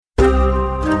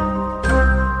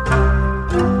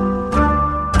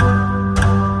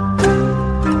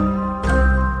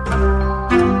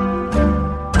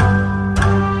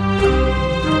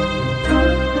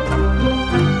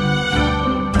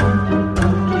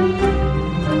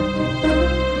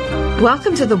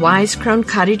Welcome to the Wise Crone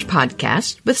Cottage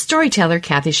podcast with storyteller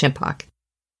Kathy Shimpock.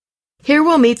 Here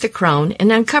we'll meet the crone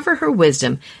and uncover her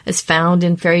wisdom as found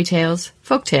in fairy tales,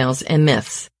 folk tales, and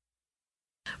myths.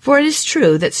 For it is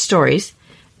true that stories,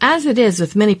 as it is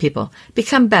with many people,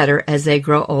 become better as they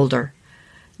grow older.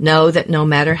 Know that no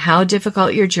matter how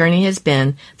difficult your journey has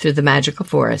been through the magical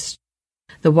forest,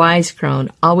 the wise crone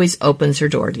always opens her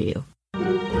door to you.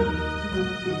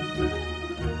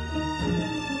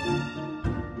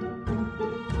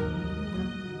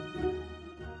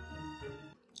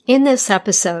 In this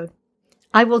episode,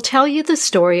 I will tell you the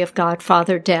story of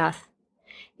Godfather Death.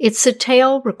 It's a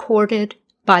tale recorded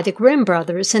by the Grimm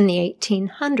brothers in the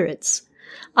 1800s.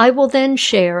 I will then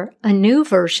share a new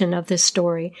version of this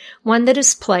story, one that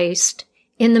is placed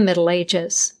in the Middle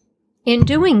Ages. In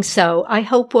doing so, I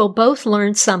hope we'll both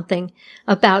learn something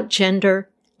about gender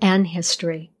and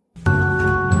history.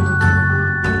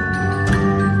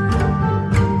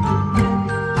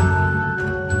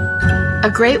 A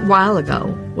great while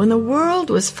ago, when the world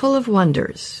was full of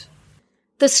wonders.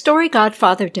 The story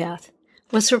Godfather Death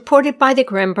was reported by the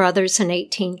Grimm brothers in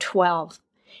 1812.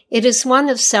 It is one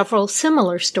of several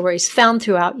similar stories found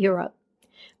throughout Europe.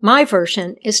 My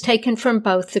version is taken from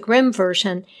both the Grimm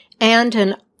version and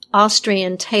an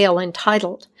Austrian tale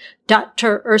entitled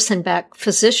Dr. Ersenbeck,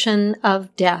 Physician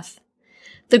of Death.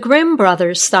 The Grimm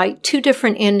brothers cite two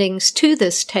different endings to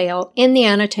this tale in the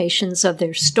annotations of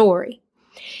their story.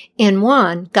 In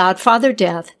one, Godfather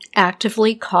Death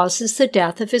actively causes the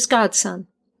death of his godson.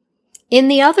 In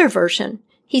the other version,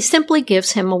 he simply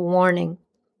gives him a warning.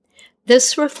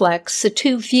 This reflects the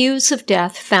two views of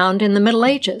death found in the Middle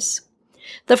Ages.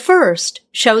 The first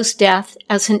shows death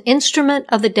as an instrument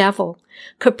of the devil,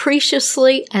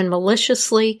 capriciously and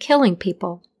maliciously killing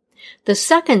people. The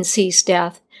second sees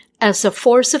death as a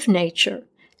force of nature,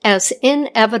 as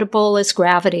inevitable as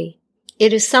gravity.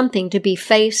 It is something to be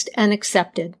faced and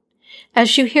accepted.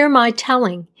 As you hear my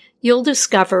telling, you'll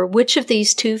discover which of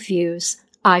these two views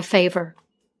I favor.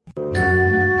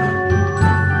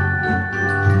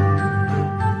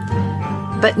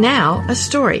 But now, a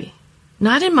story.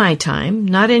 Not in my time,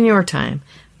 not in your time,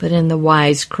 but in the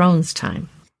wise crone's time.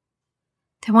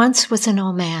 There once was an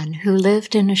old man who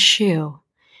lived in a shoe.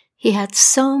 He had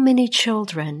so many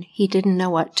children, he didn't know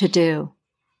what to do.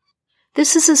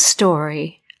 This is a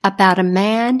story about a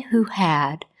man who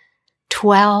had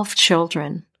 12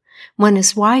 children. When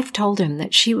his wife told him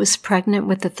that she was pregnant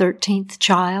with the 13th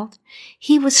child,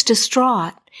 he was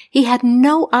distraught. He had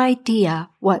no idea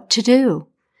what to do.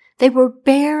 They were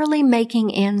barely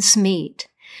making ends meet.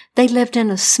 They lived in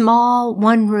a small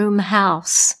one-room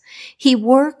house. He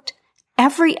worked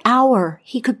every hour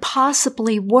he could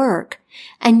possibly work,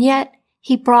 and yet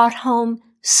he brought home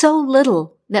so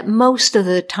little that most of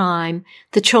the time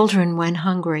the children went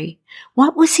hungry.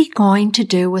 What was he going to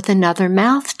do with another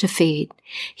mouth to feed?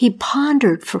 He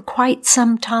pondered for quite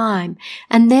some time,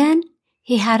 and then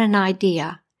he had an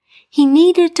idea. He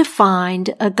needed to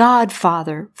find a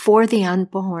godfather for the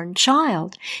unborn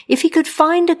child. If he could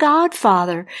find a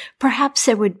godfather, perhaps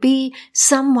there would be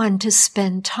someone to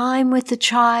spend time with the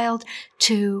child,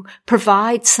 to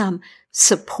provide some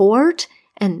support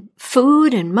and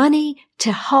food and money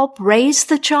to help raise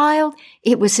the child.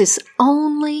 It was his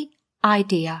only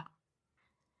idea.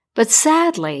 But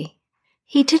sadly,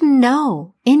 he didn't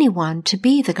know anyone to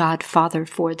be the godfather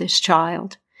for this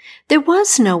child. There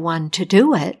was no one to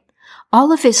do it.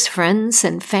 All of his friends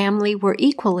and family were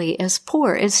equally as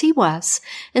poor as he was,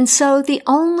 and so the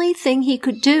only thing he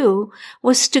could do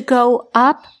was to go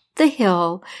up the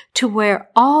hill to where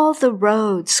all the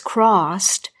roads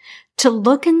crossed to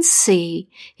look and see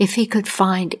if he could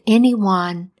find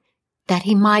anyone that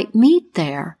he might meet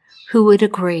there who would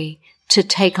agree to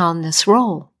take on this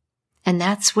role. And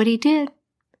that's what he did.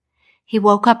 He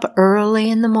woke up early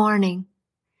in the morning,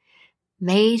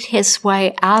 made his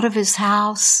way out of his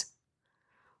house,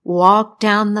 walked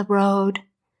down the road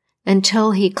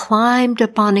until he climbed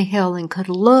up on a hill and could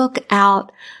look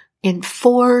out in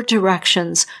 4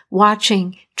 directions,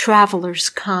 watching travelers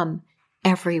come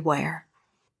everywhere.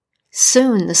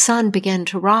 Soon the sun began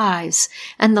to rise,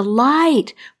 and the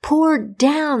light poured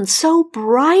down so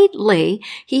brightly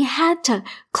he had to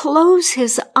close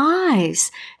his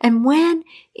eyes. And when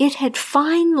it had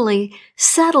finally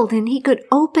settled and he could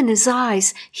open his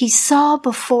eyes, he saw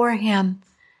before him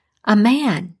a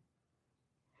man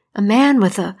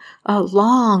with a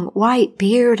long white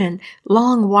beard and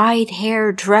long white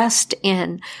hair, dressed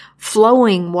in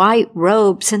flowing white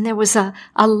robes, and there was a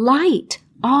light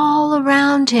all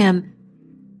around him.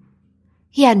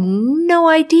 He had no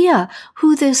idea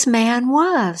who this man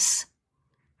was.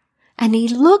 And he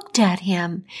looked at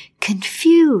him,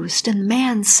 confused, and the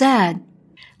man said,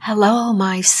 "Hello,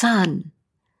 my son.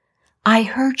 I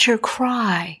heard your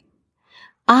cry.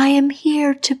 I am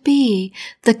here to be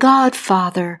the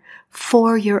godfather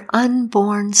for your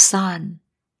unborn son."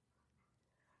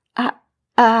 I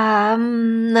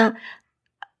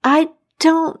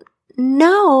don't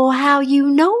know how you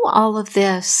know all of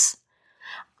this."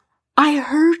 "I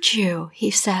heard you," he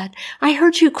said. "I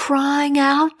heard you crying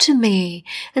out to me,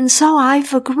 and so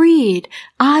I've agreed.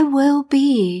 I will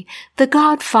be the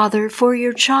godfather for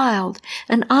your child,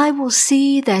 and I will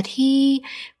see that he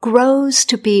grows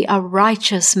to be a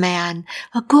righteous man,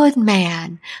 a good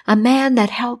man, a man that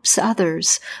helps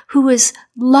others, who is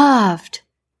loved."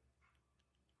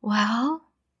 "Well,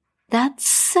 that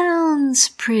sounds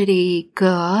pretty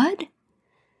good,"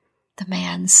 the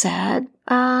man said.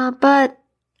 But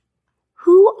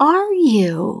who are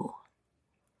you?"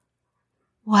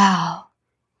 "Well,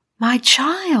 my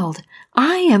child,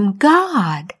 I am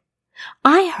God.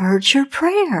 I heard your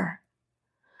prayer."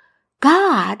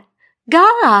 God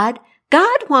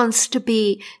wants to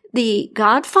be the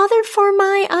godfather for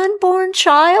my unborn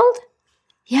child?"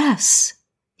 Yes,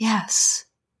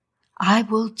 I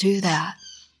will do that."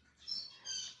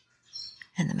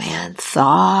 And the man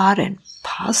thought and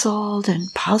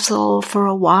puzzled for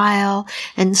a while,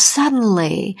 and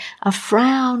suddenly a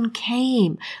frown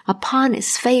came upon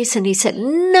his face, and he said,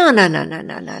 No.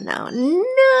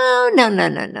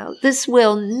 This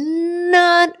will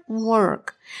not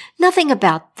work. Nothing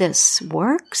about this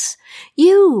works.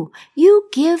 You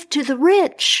give to the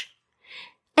rich,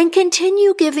 and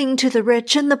continue giving to the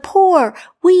rich, and the poor,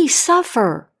 we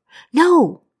suffer.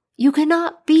 No, you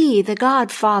cannot be the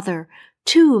godfather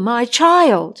to my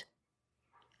child."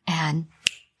 And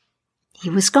he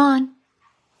was gone.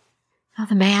 Now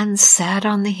the man sat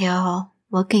on the hill,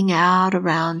 looking out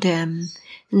around him.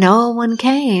 No one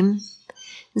came.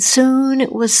 And soon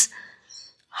it was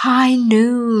high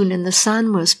noon, and the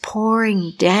sun was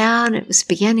pouring down. It was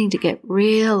beginning to get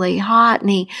really hot, and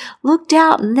he looked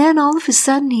out, and then all of a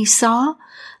sudden he saw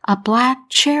a black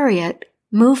chariot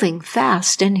moving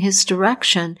fast in his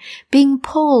direction, being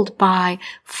pulled by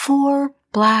 4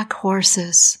 black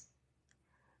horses.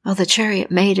 Well, the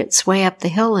chariot made its way up the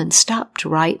hill and stopped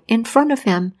right in front of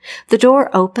him. The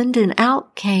door opened, and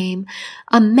out came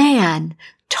a man,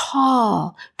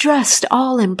 tall, dressed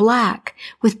all in black,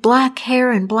 with black hair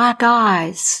and black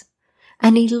eyes.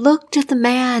 And he looked at the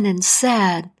man and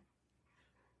said,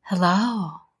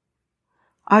 "Hello,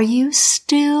 are you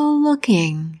still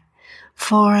looking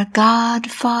for a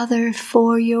godfather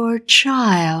for your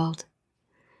child?"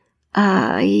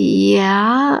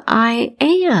 Yeah, I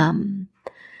am,"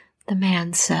 the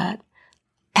man said.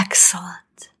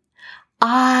 "Excellent.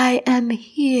 I am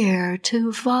here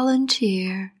to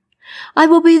volunteer. I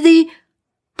will be the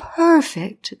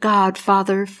perfect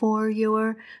godfather for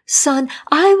your son.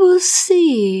 I will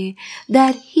see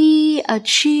that he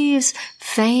achieves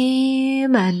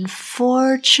fame and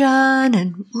fortune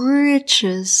and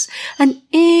riches and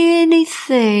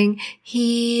anything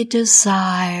he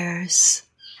desires."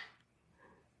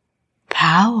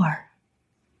 Power.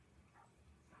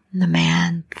 The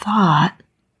man thought,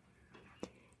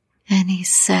 and he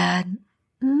said,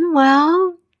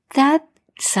 "Well, that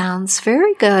sounds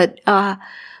very good.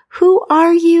 Who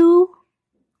are you?"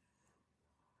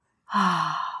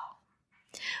 Well,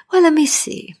 let me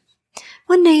see.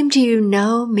 What name do you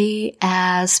know me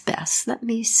as best? Let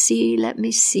me see.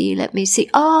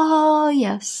 Oh,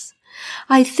 yes.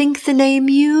 I think the name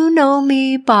you know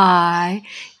me by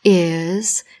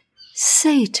is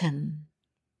Satan.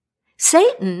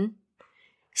 Satan?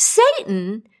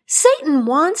 Satan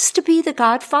wants to be the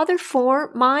godfather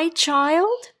for my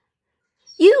child?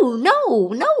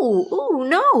 No.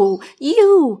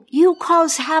 You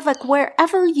cause havoc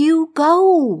wherever you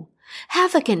go.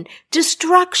 Havoc and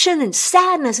destruction and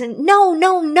sadness and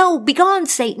no. Begone,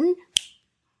 Satan.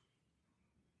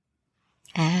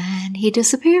 And he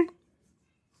disappeared.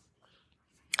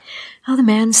 Well, the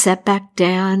man sat back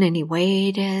down and he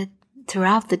waited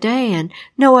throughout the day, and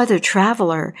no other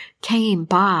traveler came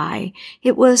by.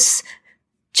 It was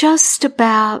just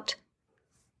about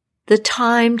the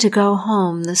time to go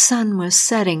home. The sun was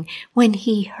setting when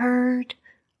he heard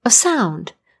a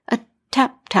sound, a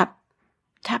tap, tap,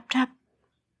 tap, tap,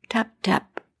 tap,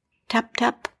 tap, tap,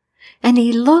 tap. And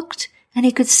he looked, and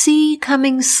he could see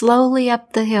coming slowly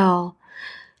up the hill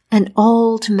an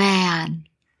old man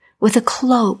with a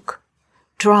cloak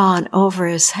drawn over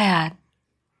his head.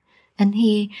 And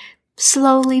he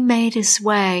slowly made his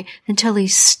way until he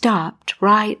stopped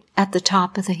right at the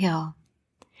top of the hill.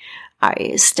 "Are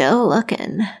you still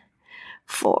looking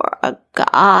for a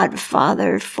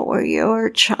godfather for your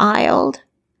child?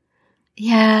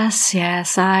 Yes,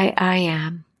 I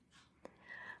am.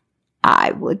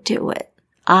 I would do it.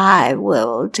 I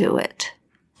will do it.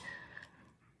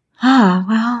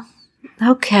 Well,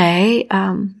 okay.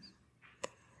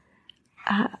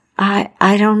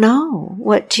 I don't know.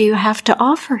 What do you have to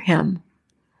offer him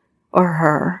or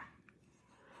her?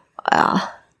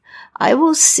 Well, I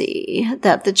will see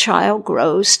that the child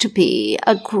grows to be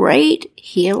a great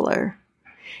healer.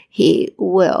 He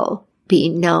will be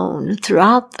known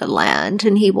throughout the land,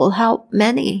 and he will help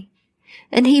many,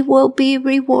 and he will be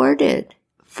rewarded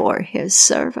for his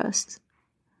service.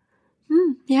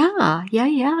 Yeah.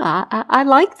 I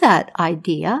like that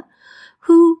idea.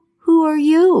 Who are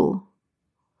you?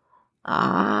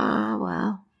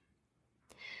 Well,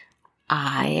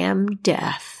 I am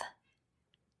Death.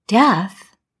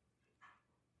 Death?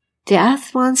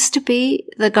 Death wants to be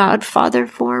the godfather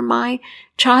for my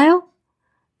child?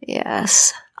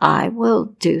 Yes, I will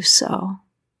do so.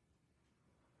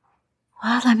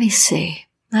 Well, let me see.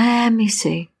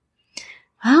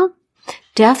 Well,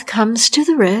 death comes to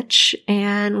the rich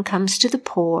and comes to the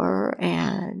poor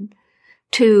and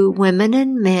to women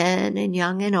and men and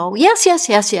young and old. Yes.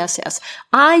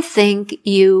 I think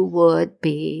you would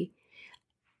be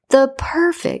the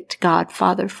perfect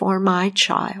godfather for my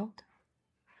child.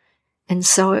 And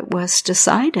so it was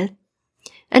decided.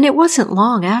 And it wasn't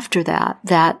long after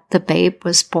that the babe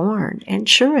was born. And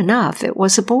sure enough, it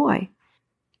was a boy.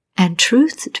 And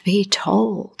truth to be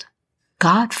told,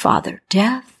 Godfather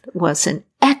Death was an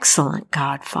excellent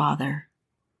godfather.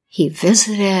 He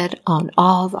visited on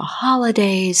all the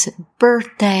holidays and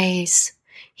birthdays.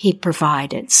 He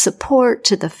provided support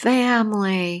to the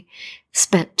family,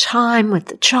 spent time with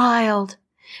the child.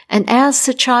 And as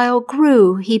the child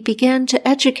grew, he began to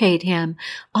educate him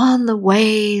on the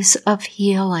ways of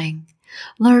healing,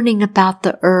 learning about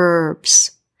the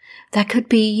herbs that could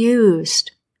be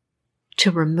used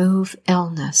to remove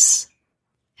illness.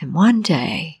 And one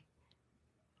day,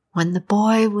 when the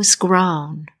boy was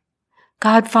grown,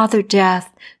 Godfather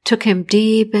Death took him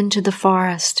deep into the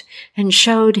forest and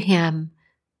showed him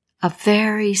a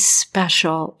very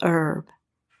special herb.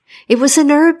 It was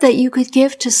an herb that you could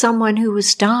give to someone who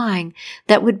was dying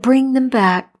that would bring them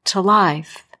back to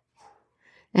life.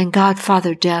 And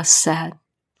Godfather Death said,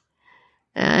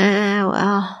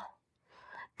 well,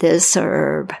 this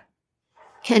herb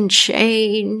can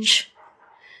change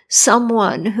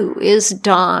someone who is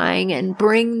dying and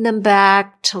bring them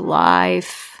back to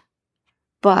life.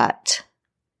 But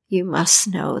you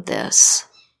must know this.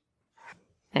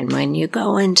 And when you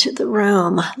go into the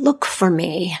room, look for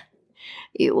me.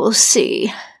 You will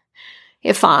see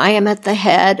if I am at the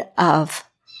head of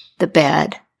the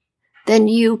bed, then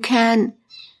you can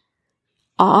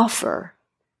offer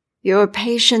your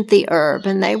patient the herb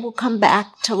and they will come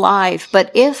back to life. But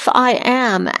if I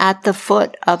am at the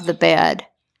foot of the bed,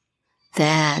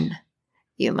 then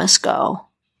you must go.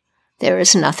 There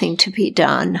is nothing to be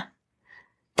done.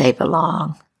 They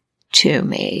belong to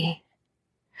me.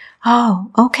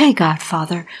 Oh, okay,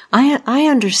 Godfather. I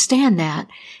understand that,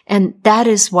 and that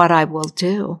is what I will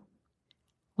do.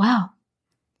 Well,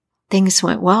 things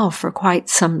went well for quite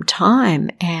some time,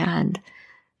 and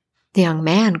the young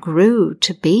man grew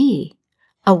to be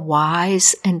a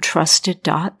wise and trusted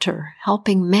doctor,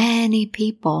 helping many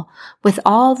people with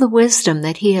all the wisdom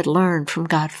that he had learned from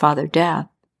Godfather Death.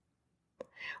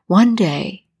 One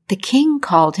day, the king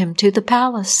called him to the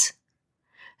palace.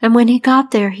 And when he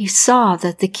got there, he saw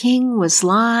that the king was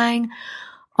lying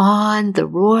on the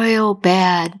royal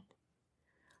bed,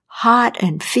 hot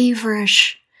and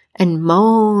feverish and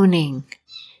moaning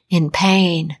in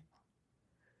pain.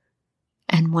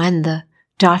 And when the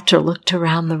doctor looked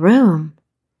around the room,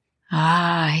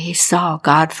 he saw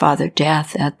Godfather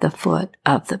Death at the foot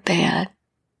of the bed.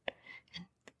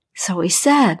 So he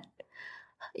said,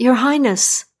 Your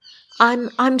Highness,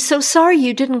 I'm so sorry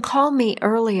you didn't call me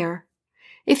earlier.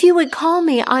 If you would call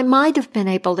me, I might have been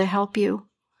able to help you.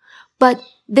 But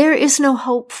there is no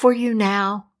hope for you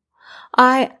now.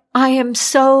 I am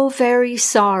so very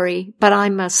sorry, but I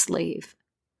must leave.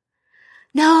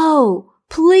 No,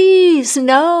 please,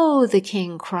 no, the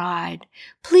king cried.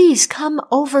 Please come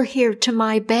over here to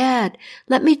my bed.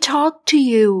 Let me talk to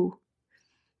you.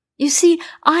 You see,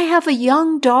 I have a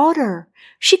young daughter.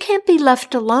 She can't be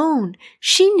left alone.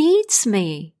 She needs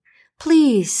me.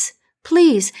 Please,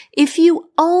 if you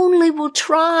only will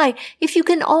try, if you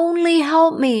can only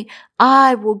help me,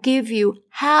 I will give you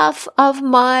half of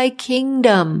my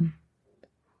kingdom.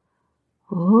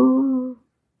 Ooh,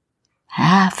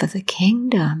 half of the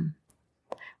kingdom.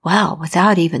 Well,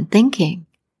 without even thinking,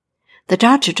 the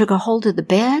doctor took a hold of the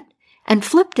bed and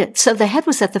flipped it so the head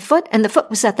was at the foot and the foot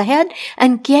was at the head,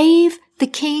 and gave the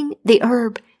king the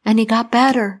herb, and he got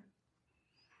better.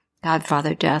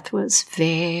 Godfather Death was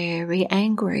very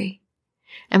angry.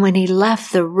 And when he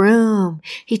left the room,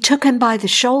 he took him by the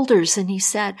shoulders and he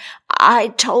said, "I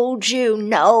told you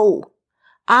no.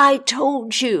 I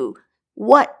told you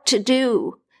what to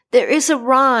do. There is a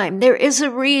rhyme, there is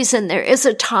a reason, there is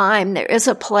a time, there is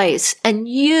a place, and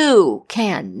you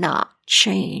cannot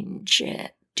change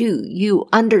it. Do you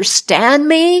understand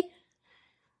me?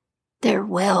 There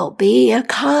will be a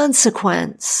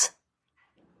consequence."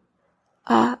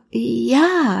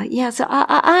 Yes,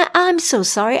 I'm so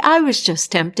sorry. I was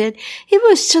just tempted. It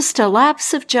was just a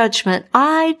lapse of judgment.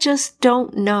 I just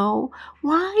don't know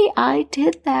why I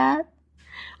did that.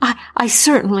 I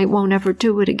certainly won't ever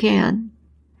do it again.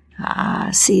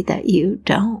 See that you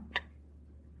don't.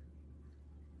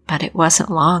 But it wasn't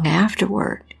long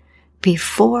afterward,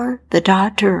 before the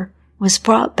doctor was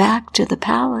brought back to the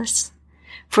palace.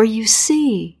 For you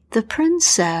see, the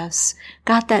princess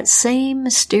got that same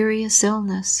mysterious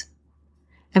illness.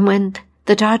 And when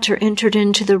the doctor entered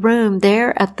into the room,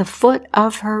 there at the foot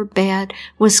of her bed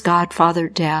was Godfather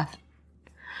Death.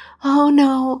 "Oh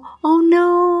no,"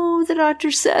 the doctor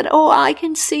said. "Oh, I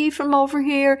can see from over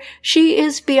here. She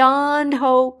is beyond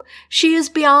hope. She is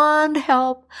beyond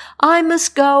help. I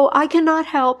must go. I cannot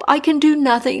help. I can do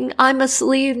nothing. I must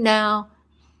leave now."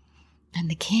 And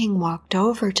the king walked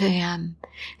over to him,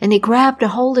 and he grabbed a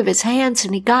hold of his hands,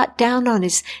 and he got down on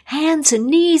his hands and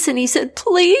knees, and he said,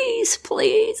 "Please,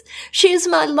 please, she is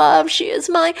my love. She is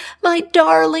my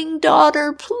darling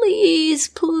daughter. Please,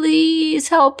 please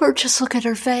help her. Just look at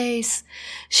her face.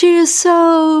 She is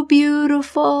so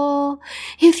beautiful.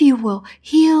 If you will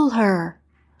heal her,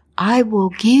 I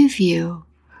will give you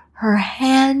her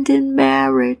hand in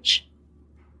marriage."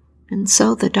 And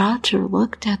so the doctor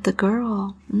looked at the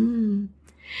girl.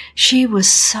 She was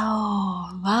so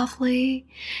lovely.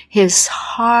 His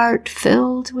heart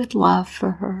filled with love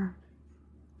for her.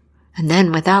 And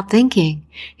then, without thinking,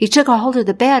 he took a hold of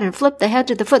the bed and flipped the head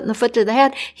to the foot and the foot to the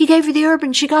head. He gave her the herb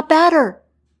and she got better.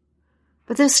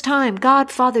 But this time,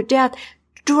 Godfather Death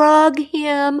drug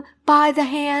him by the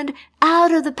hand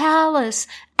out of the palace,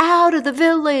 out of the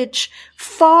village,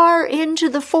 far into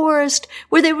the forest,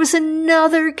 where there was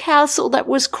another castle that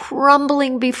was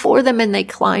crumbling before them, and they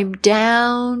climbed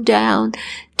down, down,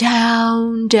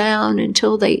 down, down,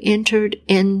 until they entered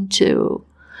into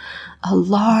a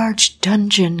large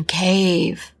dungeon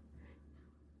cave.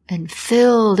 And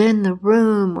filled in the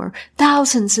room were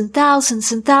thousands and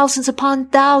thousands and thousands upon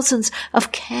thousands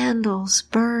of candles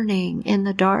burning in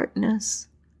the darkness.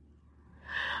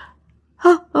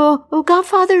 Oh,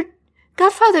 Godfather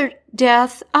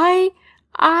Death, I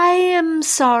am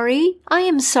sorry,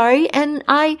 and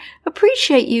I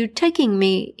appreciate you taking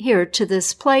me here to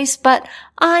this place, but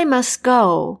I must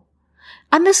go.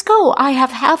 I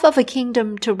have half of a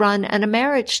kingdom to run and a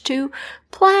marriage to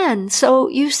plan. So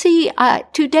you see,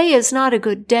 today is not a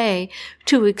good day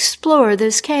to explore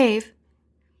this cave.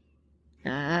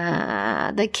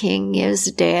 The king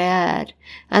is dead,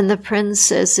 and the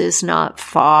princess is not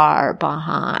far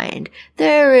behind.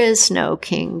 There is no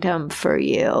kingdom for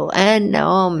you, and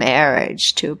no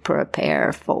marriage to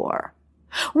prepare for.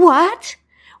 What?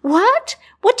 What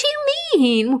do you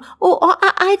mean? Oh,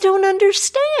 I don't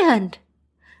understand.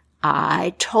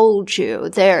 I told you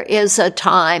there is a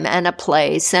time and a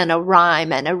place and a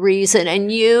rhyme and a reason,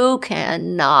 and you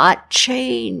cannot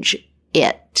change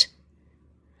it.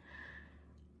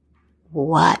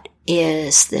 What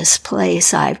is this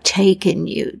place I've taken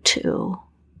you to?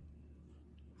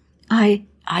 I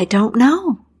don't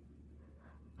know.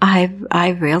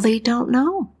 I really don't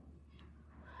know.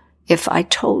 If I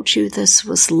told you this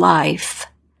was life,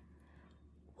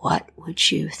 what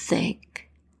would you think?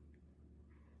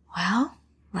 Well,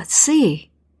 let's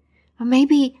see.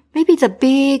 Maybe the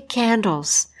big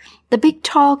candles, the big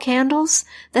tall candles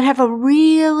that have a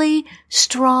really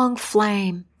strong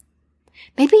flame.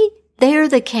 Maybe they're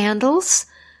the candles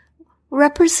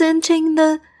representing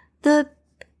the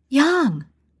young,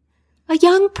 a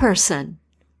young person.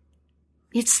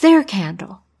 It's their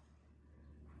candle.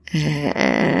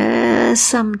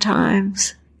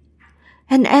 Sometimes.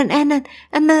 And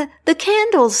the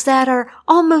candles that are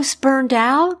almost burned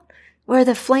out, where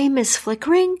the flame is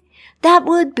flickering, that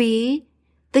would be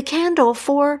the candle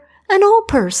for an old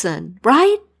person,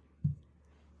 right?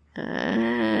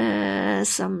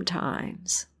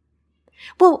 Sometimes.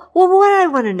 Well, what I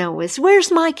want to know is,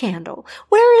 where's my candle?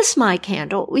 Where is my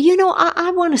candle?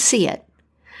 I want to see it.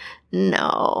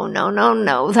 No,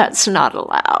 that's not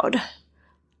allowed.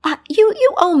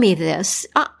 You owe me this.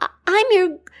 I'm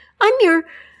your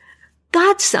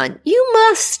godson. You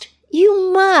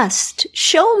must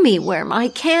show me where my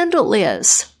candle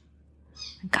is.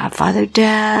 Godfather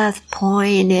Death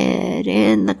pointed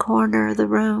in the corner of the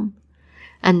room,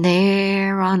 and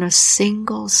there on a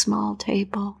single small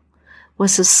table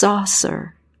was a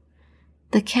saucer.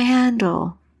 The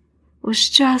candle was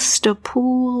just a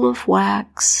pool of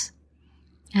wax,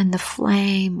 and the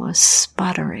flame was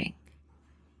sputtering.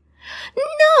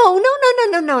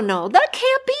 No, that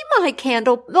can't be my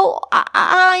candle. Oh,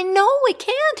 I know it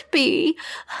can't be.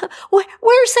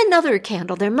 Where's another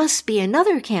candle? There must be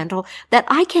another candle that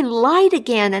I can light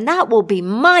again, and that will be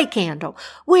my candle.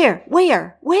 Where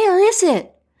is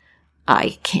it?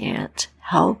 I can't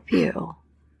help you.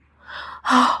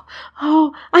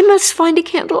 Oh, I must find a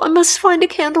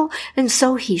candle. And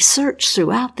so he searched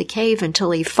throughout the cave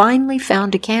until he finally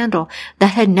found a candle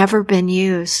that had never been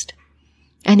used.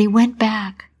 And he went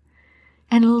back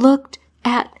and looked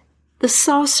at the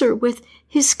saucer with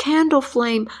his candle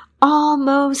flame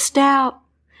almost out.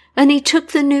 And he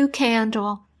took the new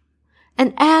candle.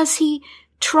 And as he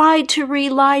tried to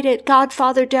relight it,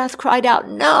 Godfather Death cried out,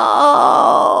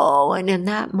 "No!" And in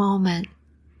that moment,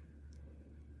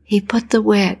 he put the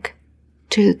wick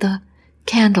to the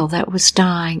candle that was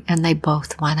dying, and they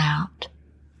both went out.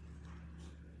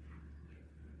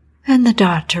 And the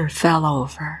doctor fell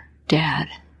over, dead.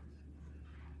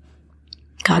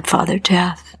 Godfather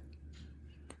Death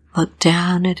looked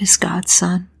down at his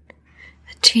godson.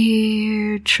 A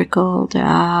tear trickled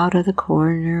out of the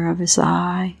corner of his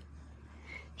eye.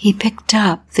 He picked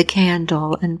up the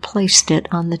candle and placed it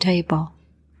on the table.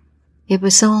 It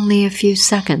was only a few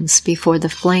seconds before the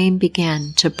flame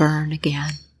began to burn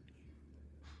again.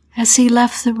 As he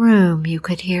left the room, you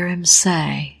could hear him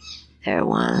say, "There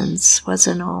once was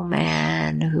an old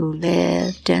man who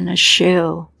lived in a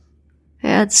shoe. He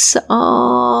had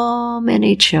so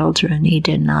many children he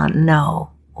did not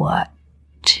know what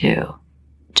to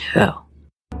do."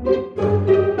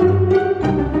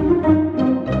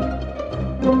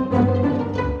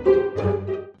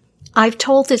 I've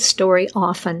told this story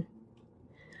often.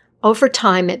 Over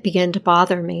time, it began to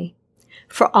bother me,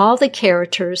 for all the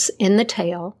characters in the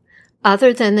tale,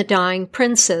 other than the dying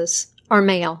princes, are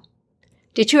male.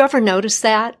 Did you ever notice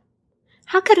that?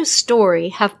 How could a story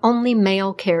have only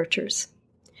male characters?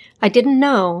 I didn't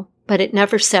know, but it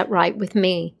never set right with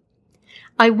me.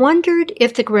 I wondered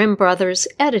if the Grimm brothers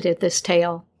edited this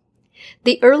tale.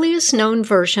 The earliest known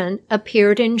version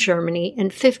appeared in Germany in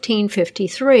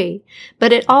 1553,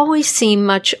 but it always seemed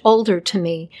much older to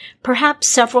me, perhaps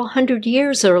several hundred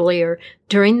years earlier,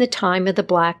 during the time of the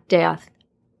Black Death.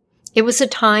 It was a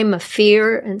time of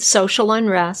fear and social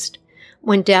unrest,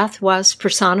 when death was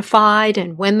personified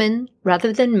and women,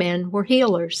 rather than men, were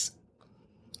healers.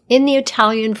 In the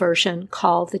Italian version,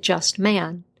 called The Just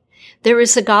Man, there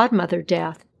is a godmother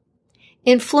death.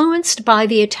 Influenced by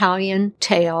the Italian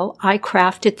tale, I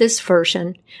crafted this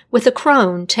version with a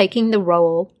crone taking the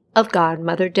role of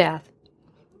godmother death.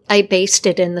 I based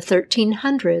it in the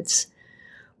 1300s,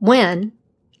 when,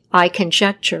 I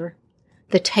conjecture,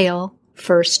 the tale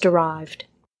first arrived.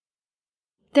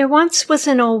 There once was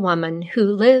an old woman who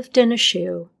lived in a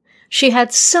shoe. She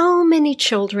had so many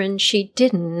children she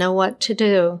didn't know what to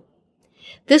do.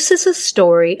 This is a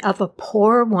story of a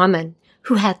poor woman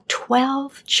who had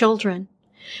 12 children.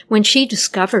 When she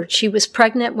discovered she was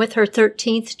pregnant with her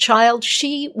 13th child,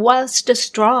 she was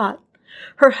distraught.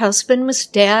 Her husband was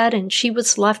dead, and she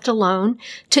was left alone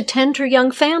to tend her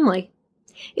young family.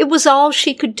 It was all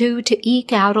she could do to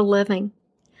eke out a living.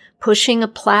 Pushing a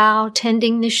plow,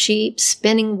 tending the sheep,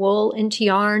 spinning wool into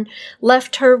yarn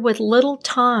left her with little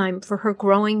time for her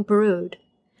growing brood.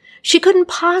 She couldn't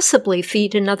possibly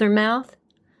feed another mouth.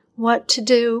 What to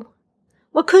do?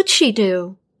 What could she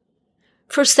do?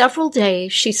 For several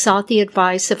days she sought the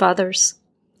advice of others,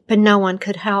 but no one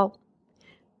could help.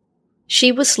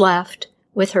 She was left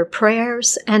with her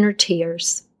prayers and her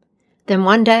tears. Then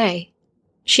one day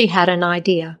she had an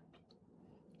idea.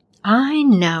 "I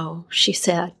know," she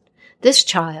said, "this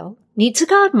child needs a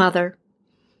godmother.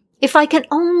 If I can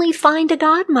only find a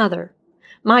godmother,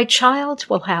 my child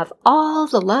will have all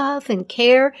the love and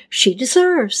care she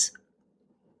deserves."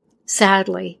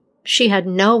 Sadly, she had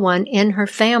no one in her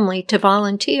family to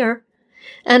volunteer,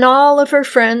 and all of her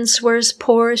friends were as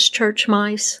poor as church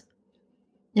mice.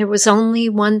 There was only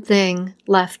one thing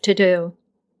left to do.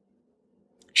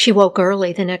 She woke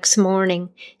early the next morning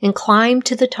and climbed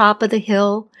to the top of the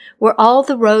hill where all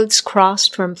the roads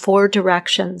crossed from 4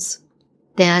 directions.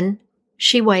 Then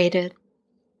she waited.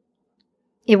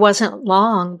 It wasn't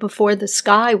long before the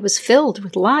sky was filled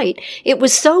with light. It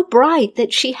was so bright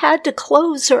that she had to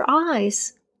close her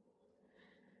eyes.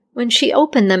 When she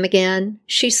opened them again,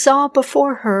 she saw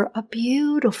before her a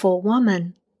beautiful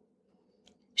woman.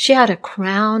 She had a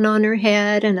crown on her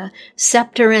head and a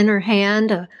scepter in her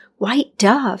hand, a white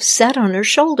dove set on her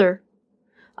shoulder.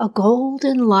 A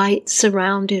golden light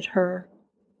surrounded her.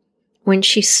 When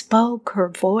she spoke, her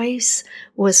voice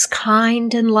was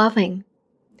kind and loving.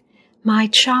 "My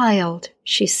child,"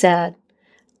 she said,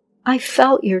 "I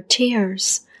felt your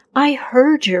tears. I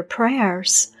heard your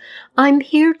prayers. I'm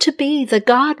here to be the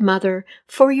godmother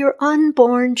for your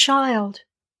unborn child."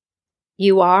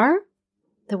 "You are?"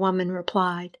 the woman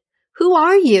replied. "Who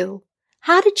are you?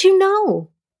 How did you know?"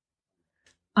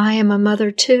 "I am a mother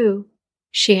too,"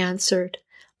 she answered.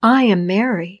 "I am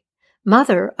Mary,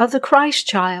 mother of the Christ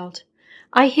child.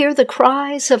 I hear the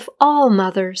cries of all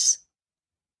mothers."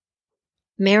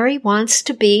 "Mary wants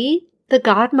to be the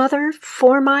godmother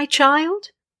for my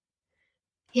child?"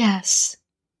 "Yes.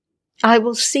 I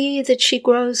will see that she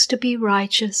grows to be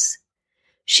righteous.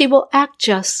 She will act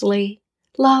justly,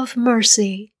 love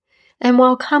mercy, and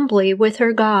walk humbly with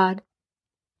her God."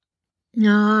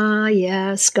 "Ah,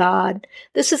 yes, God.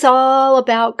 This is all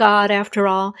about God after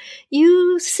all.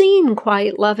 You seem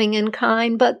quite loving and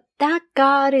kind, but that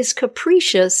God is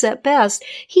capricious at best.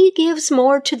 He gives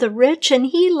more to the rich and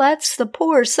he lets the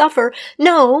poor suffer.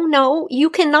 No, you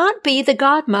cannot be the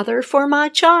godmother for my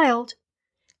child."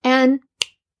 And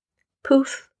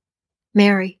poof,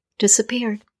 Mary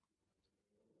disappeared.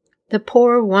 The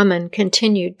poor woman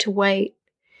continued to wait.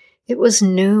 It was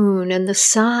noon and the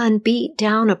sun beat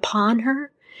down upon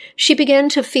her. She began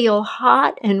to feel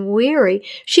hot and weary.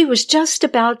 She was just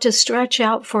about to stretch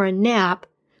out for a nap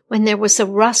when there was a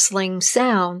rustling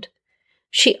sound.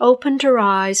 She opened her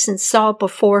eyes and saw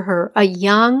before her a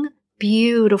young,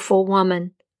 beautiful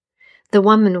woman. The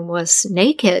woman was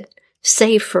naked,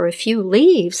 save for a few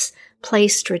leaves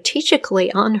placed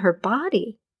strategically on her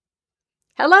body.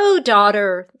 "Hello,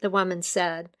 daughter," the woman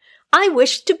said. "I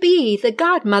wish to be the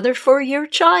godmother for your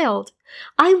child.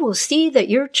 I will see that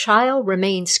your child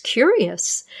remains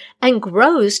curious and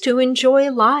grows to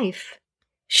enjoy life.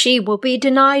 She will be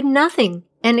denied nothing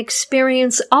and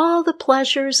experience all the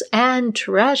pleasures and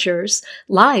treasures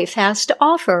life has to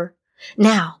offer.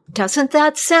 Now, doesn't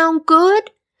that sound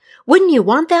good? Wouldn't you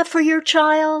want that for your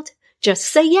child? Just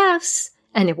say yes,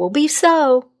 and it will be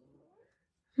so."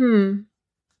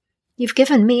 You've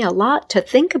given me a lot to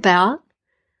think about.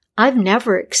 I've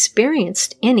never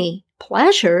experienced any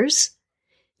pleasures.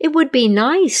 It would be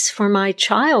nice for my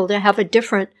child to have a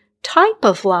different type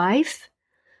of life.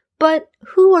 But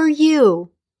who are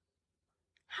you?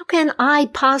 How can I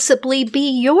possibly be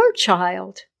your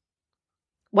child?"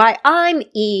 "Why, I'm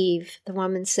Eve," the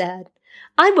woman said.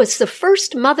 "I was the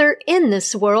first mother in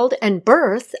this world and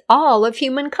birthed all of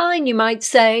humankind, you might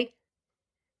say."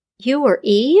 "You were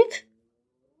Eve?"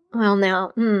 "Well,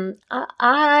 now,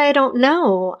 I don't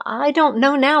know. I don't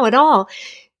know now at all.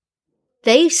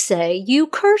 They say you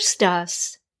cursed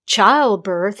us.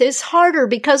 Childbirth is harder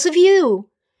because of you.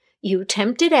 You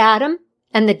tempted Adam,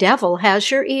 and the devil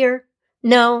has your ear.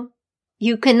 No,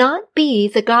 you cannot be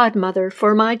the godmother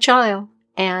for my child."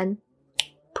 And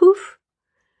poof,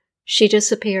 she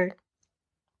disappeared.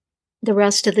 The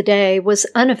rest of the day was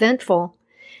uneventful.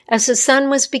 As the sun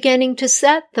was beginning to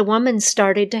set, the woman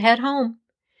started to head home.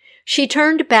 She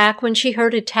turned back when she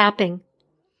heard a tapping.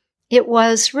 It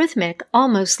was rhythmic,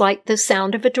 almost like the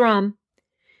sound of a drum.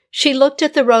 She looked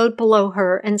at the road below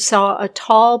her and saw a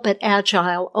tall but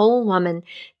agile old woman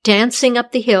dancing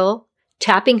up the hill,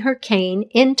 tapping her cane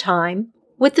in time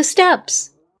with the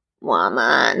steps.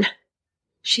 "Woman,"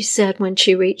 she said when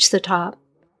she reached the top,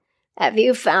 "have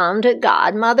you found a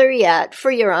godmother yet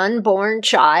for your unborn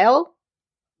child?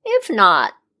 If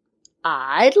not,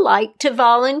 I'd like to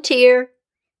volunteer.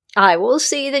 I will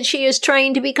see that she is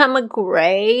trained to become a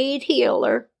great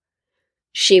healer.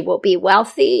 She will be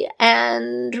wealthy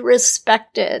and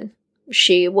respected.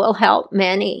 She will help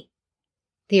many."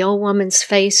 The old woman's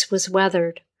face was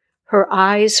weathered. Her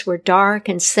eyes were dark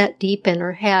and set deep in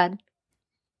her head.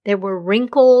 There were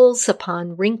wrinkles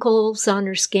upon wrinkles on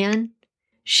her skin.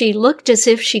 She looked as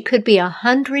if she could be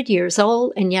 100 years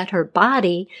old, and yet her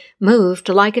body moved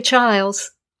like a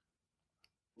child's.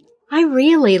 "I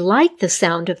really like the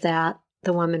sound of that,"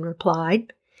 the woman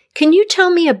replied. "Can you tell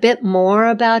me a bit more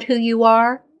about who you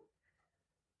are?"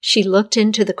 She looked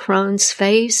into the crone's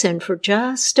face and for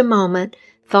just a moment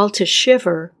felt a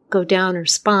shiver go down her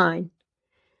spine.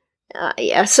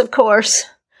 "Yes, of course.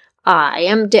 I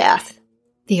am Death,"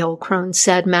 the old crone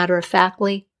said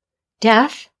matter-of-factly.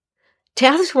 "Death?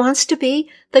 Death wants to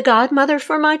be the godmother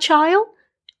for my child?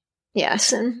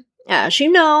 Yes, and as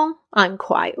you know, I'm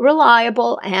quite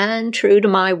reliable and true to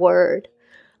my word.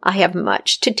 I have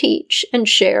much to teach and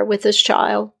share with this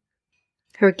child.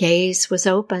 Her gaze was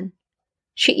open.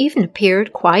 She even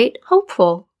appeared quite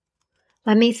hopeful.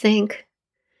 Let me think.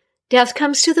 Death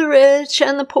comes to the rich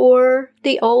and the poor,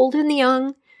 the old and the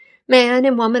young, man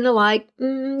and woman alike.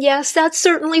 Yes, that's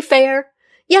certainly fair.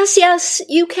 Yes,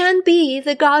 you can be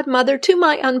the godmother to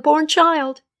my unborn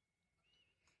child.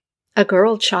 A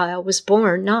girl child was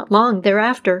born not long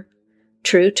thereafter.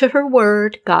 True to her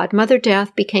word, Godmother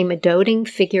Death became a doting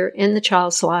figure in the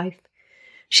child's life.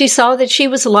 She saw that she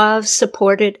was loved,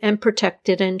 supported, and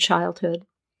protected in childhood.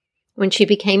 When she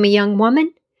became a young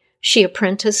woman, she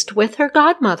apprenticed with her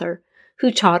godmother,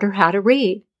 who taught her how to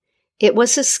read. It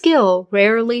was a skill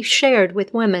rarely shared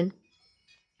with women.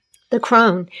 The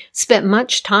crone spent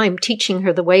much time teaching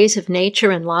her the ways of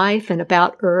nature and life and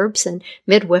about herbs and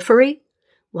midwifery.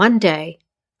 One day,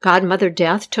 Godmother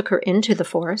Death took her into the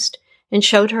forest and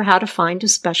showed her how to find a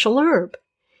special herb.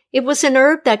 It was an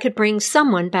herb that could bring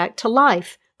someone back to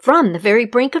life, from the very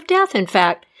brink of death, in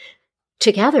fact.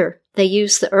 Together, they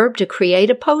used the herb to create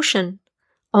a potion.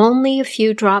 Only a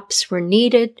few drops were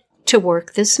needed to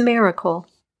work this miracle.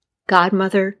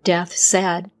 Godmother Death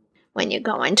said, "When you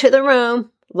go into the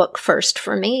room, look first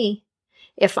for me.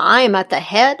 If I am at the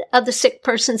head of the sick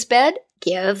person's bed,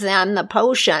 give them the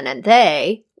potion and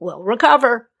they will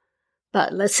recover.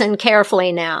 But listen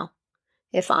carefully now.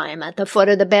 If I am at the foot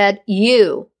of the bed,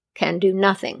 you can do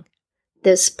nothing.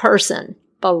 This person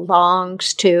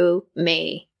belongs to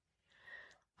me."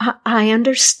 I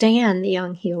understand, the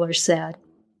young healer said.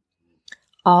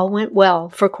 All went well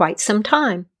for quite some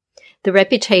time. The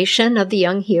reputation of the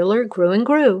young healer grew and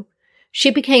grew. She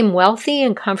became wealthy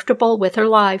and comfortable with her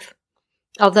life.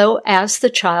 Although as the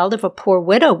child of a poor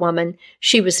widow woman,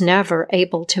 she was never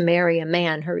able to marry a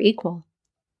man her equal.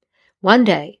 One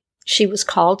day, she was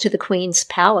called to the queen's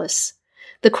palace.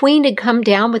 The queen had come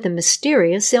down with a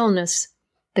mysterious illness.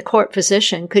 The court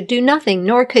physician could do nothing,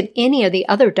 nor could any of the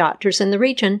other doctors in the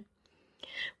region.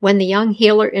 When the young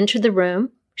healer entered the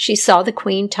room, she saw the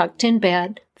queen tucked in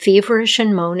bed, feverish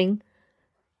and moaning.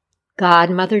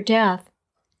 Godmother Death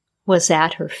was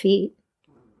at her feet.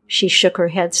 She shook her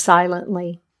head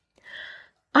silently.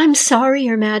 "I'm sorry,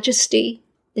 Your Majesty,"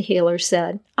 the healer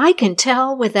said. "I can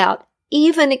tell without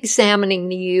even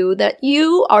examining you that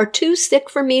you are too sick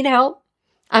for me to help.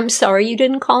 I'm sorry you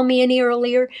didn't call me any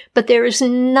earlier, but there is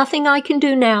nothing I can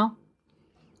do now."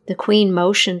 The queen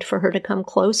motioned for her to come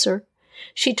closer.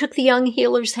 She took the young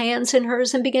healer's hands in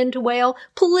hers and began to wail.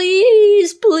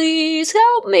 "Please, please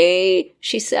help me,"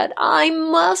 she said. "I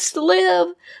must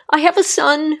live. I have a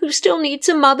son who still needs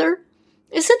a mother.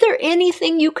 Isn't there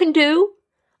anything you can do?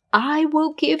 I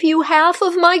will give you half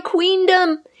of my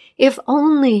queendom if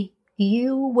only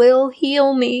you will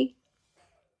heal me."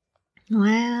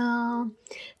 Well,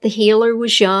 the healer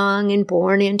was young and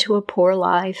born into a poor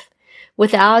life.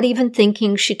 Without even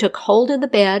thinking, she took hold of the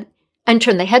bed and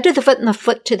turned the head to the foot and the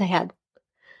foot to the head.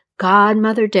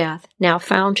 Godmother Death now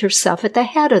found herself at the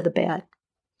head of the bed.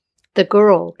 The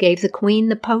girl gave the queen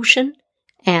the potion,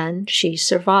 and she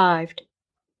survived.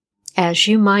 As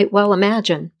you might well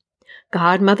imagine,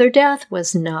 Godmother Death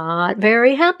was not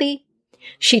very happy.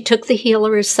 She took the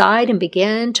healer aside and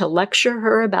began to lecture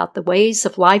her about the ways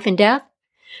of life and death.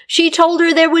 She told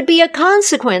her there would be a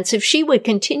consequence if she would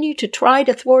continue to try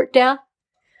to thwart death.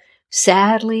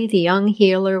 Sadly, the young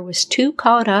healer was too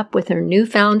caught up with her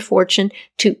newfound fortune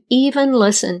to even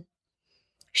listen.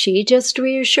 She just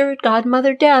reassured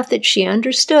Godmother Death that she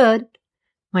understood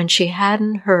when she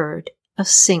hadn't heard a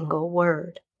single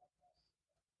word.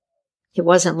 It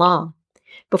wasn't long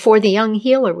before the young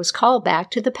healer was called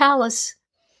back to the palace.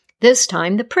 This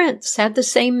time the prince had the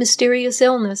same mysterious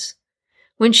illness.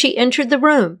 When she entered the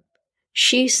room,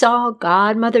 she saw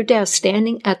Godmother Death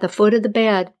standing at the foot of the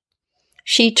bed.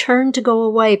 She turned to go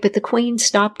away, but the queen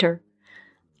stopped her.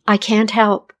 "I can't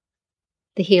help,"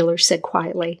 the healer said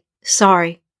quietly.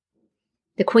 "Sorry."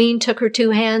 The queen took her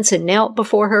two hands and knelt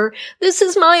before her. "This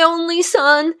is my only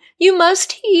son. You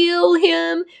must heal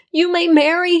him. You may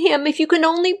marry him if you can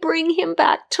only bring him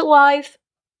back to life."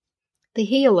 The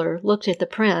healer looked at the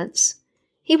prince.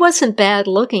 He wasn't bad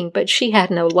looking, but she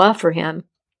had no love for him.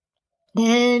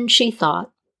 Then she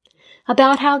thought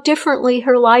about how differently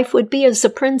her life would be as a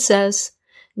princess.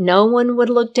 No one would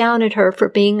look down at her for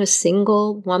being a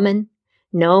single woman.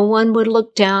 No one would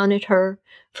look down at her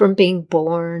from being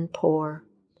born poor.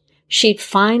 She'd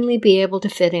finally be able to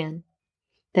fit in.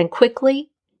 Then quickly,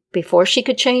 before she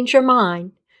could change her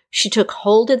mind, she took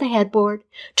hold of the headboard,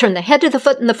 turned the head to the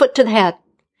foot and the foot to the head.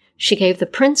 She gave the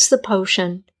prince the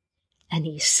potion, and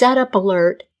he sat up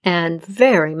alert and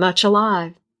very much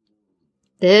alive.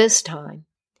 This time,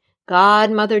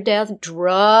 Godmother Death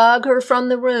drug her from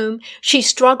the room. She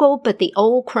struggled, but the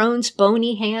old crone's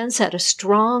bony hands had a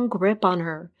strong grip on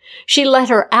her. She led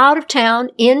her out of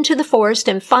town, into the forest,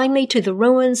 and finally to the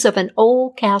ruins of an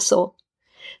old castle.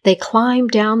 They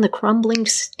climbed down the crumbling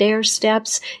stair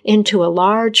steps into a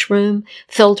large room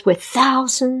filled with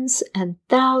thousands and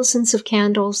thousands of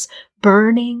candles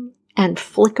burning and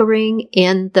flickering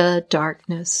in the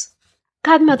darkness.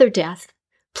 "Godmother Death,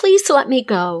 please let me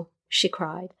go," she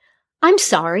cried. "I'm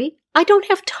sorry. I don't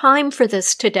have time for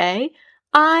this today.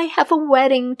 I have a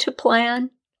wedding to plan."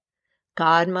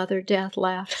 Godmother Death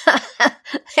laughed.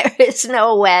 "There is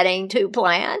no wedding to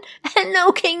plan and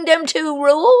no kingdom to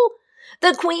rule.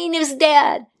 The queen is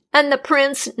dead and the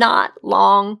prince not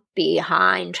long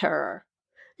behind her."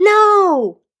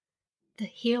 "No!" The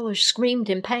healer screamed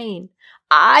in pain.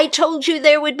 "I told you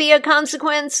there would be a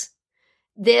consequence.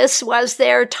 This was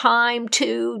their time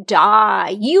to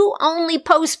die. You only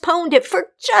postponed it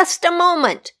for just a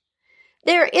moment.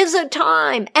 There is a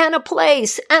time and a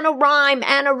place and a rhyme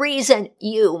and a reason.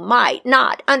 You might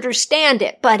not understand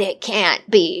it, but it can't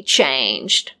be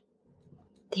changed."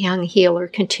 The young healer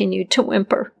continued to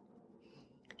whimper.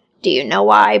 "Do you know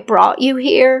why I brought you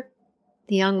here?"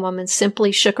 The young woman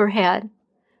simply shook her head.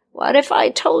 "What if I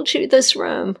told you this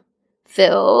room,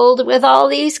 filled with all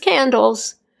these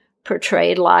candles,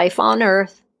 portrayed life on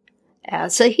earth?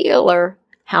 As a healer,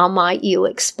 how might you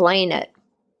explain it?"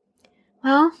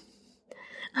 "Well,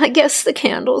 I guess the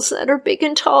candles that are big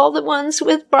and tall, the ones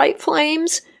with bright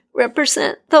flames,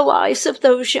 represent the lives of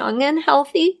those young and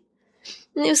healthy.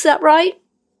 Is that right?"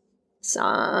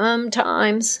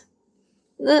 "Sometimes.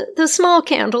 The small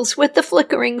candles with the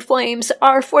flickering flames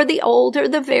are for the old or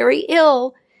the very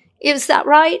ill. Is that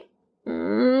right?"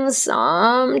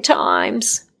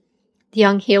 Sometimes." The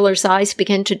young healer's eyes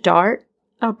began to dart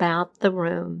about the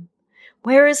room.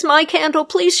 "Where is my candle?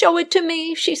 Please show it to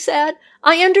me," she said.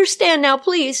 "I understand now.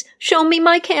 Please show me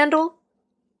my candle."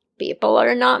 "People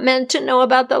are not meant to know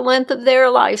about the length of their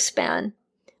lifespan."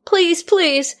 Please,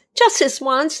 just this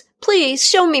once. Please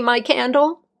show me my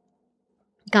candle."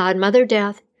 Godmother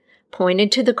Death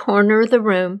pointed to the corner of the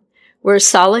room where a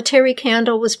solitary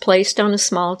candle was placed on a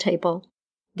small table.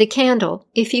 The candle,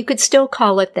 if you could still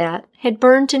call it that, had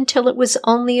burned until it was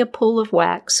only a pool of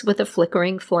wax with a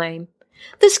flickering flame.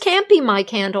 "This can't be my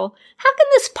candle. How can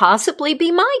this possibly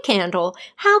be my candle?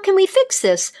 How can we fix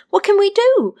this? What can we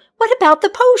do? What about the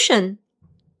potion?"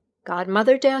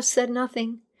 Godmother Death said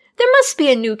nothing. "There must be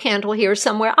a new candle here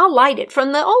somewhere. I'll light it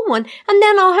from the old one, and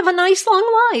then I'll have a nice long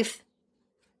life."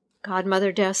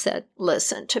 Godmother Death said,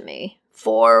 "Listen to me.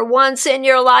 For once in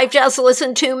your life, just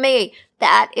listen to me.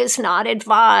 That is not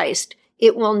advised.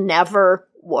 It will never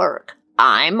work.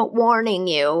 I'm warning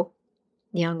you."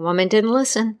 The young woman didn't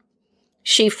listen.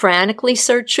 She frantically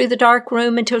searched through the dark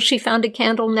room until she found a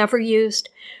candle never used.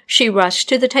 She rushed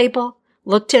to the table,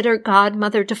 looked at her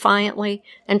godmother defiantly,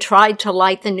 and tried to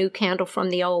light the new candle from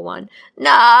the old one.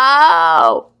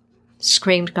 "No!"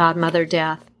 screamed Godmother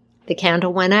Death. The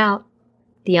candle went out.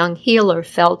 The young healer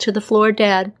fell to the floor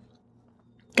dead.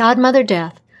 Godmother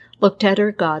Death looked at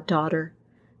her goddaughter.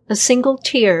 A single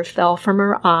tear fell from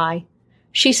her eye.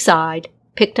 She sighed,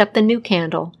 picked up the new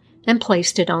candle, and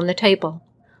placed it on the table.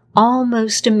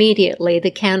 Almost immediately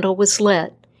the candle was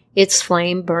lit, its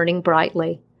flame burning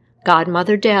brightly.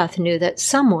 Godmother Death knew that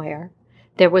somewhere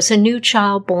there was a new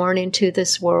child born into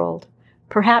this world.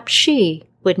 Perhaps she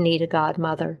would need a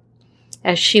godmother.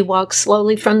 As she walked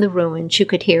slowly from the ruins, you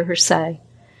could hear her say,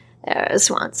 "There was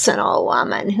once an old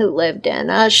woman who lived in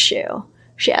a shoe.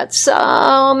 She had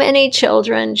so many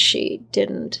children, she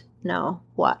didn't know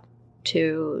what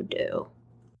to do."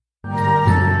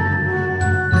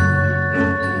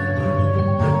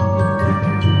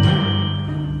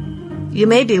 You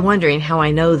may be wondering how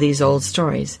I know these old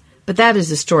stories, but that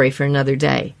is a story for another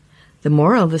day. The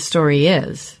moral of the story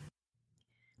is,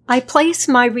 I place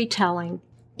my retelling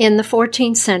in the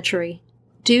 14th century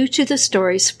due to the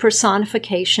story's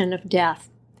personification of death.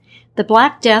 The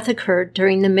Black Death occurred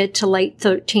during the mid to late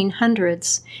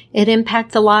 1300s. It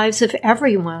impacted the lives of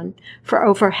everyone, for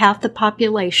over half the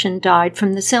population died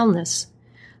from this illness.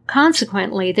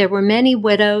 Consequently, there were many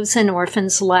widows and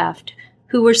orphans left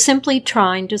who were simply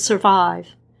trying to survive.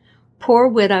 Poor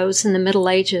widows in the Middle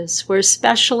Ages were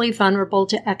especially vulnerable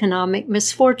to economic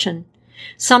misfortune.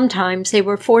 Sometimes they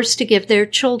were forced to give their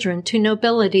children to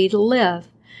nobility to live,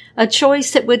 a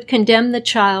choice that would condemn the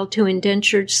child to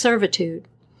indentured servitude.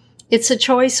 It's a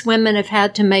choice women have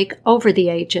had to make over the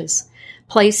ages.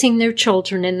 placing their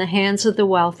children in the hands of the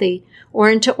wealthy or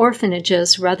into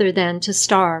orphanages rather than to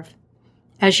starve.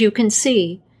 As you can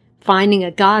see, finding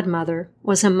a godmother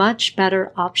was a much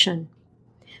better option.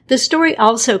 The story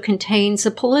also contains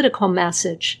a political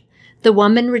message. The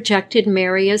woman rejected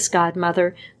Mary as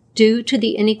godmother due to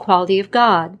the inequality of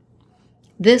God.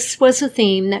 This was a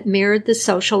theme that mirrored the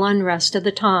social unrest of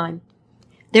the time.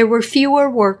 There were fewer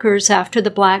workers after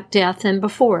the Black Death than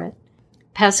before it.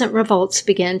 Peasant revolts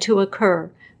began to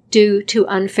occur due to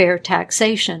unfair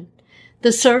taxation.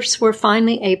 The serfs were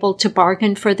finally able to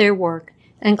bargain for their work,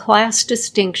 and class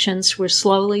distinctions were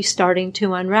slowly starting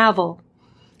to unravel.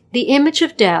 The image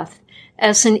of death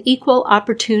as an equal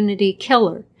opportunity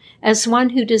killer, as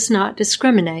one who does not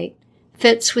discriminate,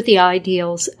 fits with the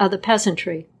ideals of the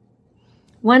peasantry.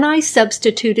 When I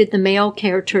substituted the male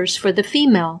characters for the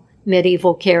female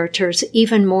medieval characters,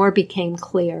 even more became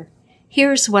clear.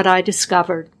 Here's what I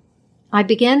discovered. I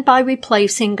began by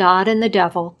replacing God and the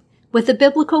devil with the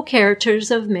biblical characters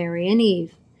of Mary and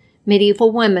Eve. Medieval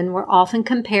women were often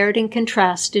compared and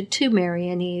contrasted to Mary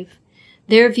and Eve.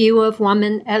 Their view of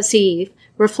woman as Eve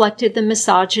reflected the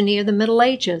misogyny of the Middle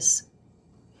Ages.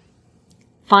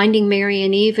 Finding Mary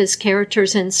and Eve as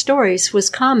characters in stories was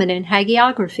common in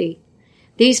hagiography.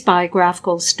 These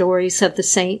biographical stories of the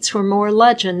saints were more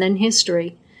legend than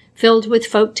history, filled with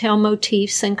folktale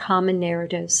motifs and common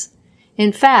narratives.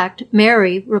 In fact,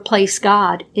 Mary replaced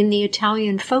God in the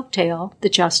Italian folktale, The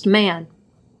Just Man.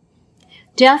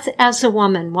 Death as a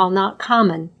woman, while not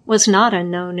common, was not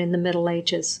unknown in the Middle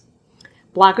Ages.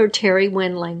 Blogger Terry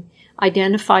Windling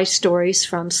identifies stories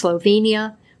from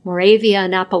Slovenia, Moravia,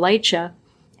 and Appalachia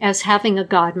as having a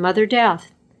godmother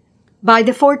death. By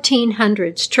the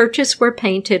 1400s, churches were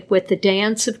painted with the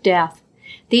dance of death.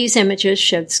 These images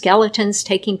showed skeletons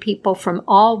taking people from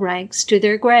all ranks to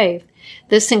their grave.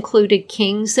 This included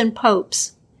kings and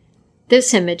popes.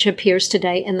 This image appears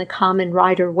today in the common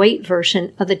Rider-Waite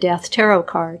version of the Death Tarot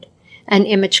card, an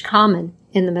image common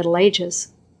in the Middle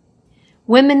Ages.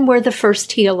 Women were the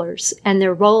first healers, and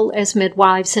their role as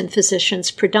midwives and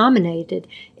physicians predominated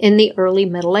in the early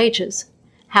Middle Ages.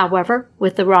 However,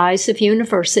 with the rise of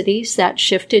universities, that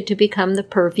shifted to become the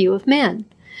purview of men.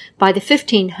 By the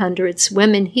 1500s,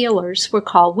 women healers were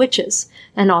called witches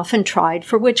and often tried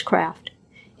for witchcraft.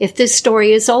 If this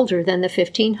story is older than the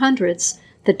 1500s,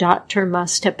 the doctor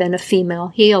must have been a female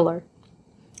healer.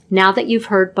 Now that you've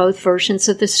heard both versions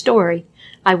of the story,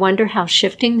 I wonder how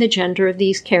shifting the gender of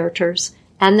these characters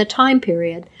and the time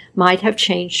period might have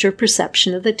changed your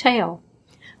perception of the tale.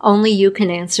 Only you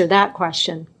can answer that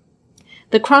question.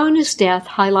 The Crone's death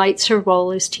highlights her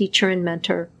role as teacher and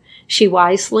mentor. She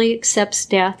wisely accepts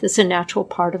death as a natural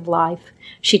part of life.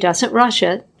 She doesn't rush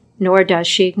it, nor does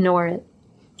she ignore it.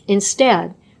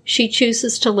 Instead, she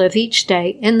chooses to live each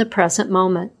day in the present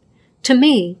moment. To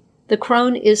me, the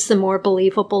crone is the more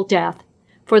believable death,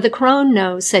 for the crone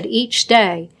knows that each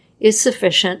day is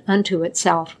sufficient unto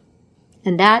itself.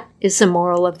 And that is the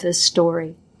moral of this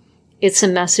story. It's a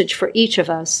message for each of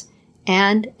us,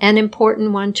 and an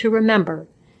important one to remember,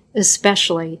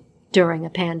 especially during a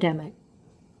pandemic.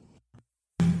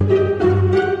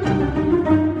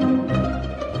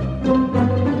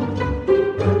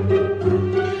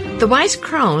 The wise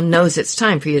crone knows it's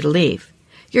time for you to leave.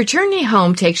 Your journey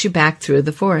home takes you back through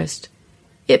the forest.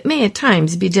 It may at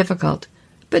times be difficult,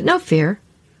 but no fear.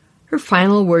 Her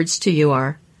final words to you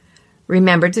are,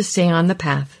 remember to stay on the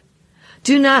path.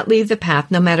 Do not leave the path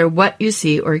no matter what you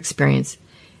see or experience.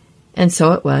 And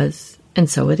so it was, and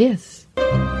so it is.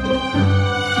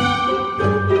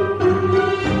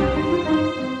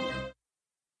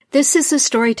 This is the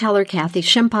storyteller Kathy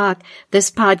Shimpock. This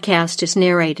podcast is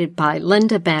narrated by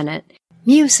Linda Bennett.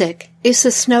 Music is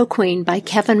The Snow Queen by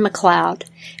Kevin MacLeod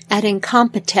at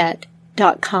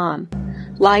Incompetech.com.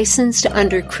 Licensed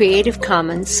under Creative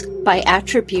Commons by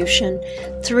Attribution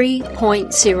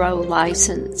 3.0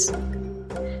 license.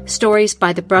 Stories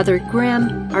by the Brother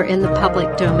Grimm are in the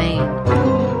public domain.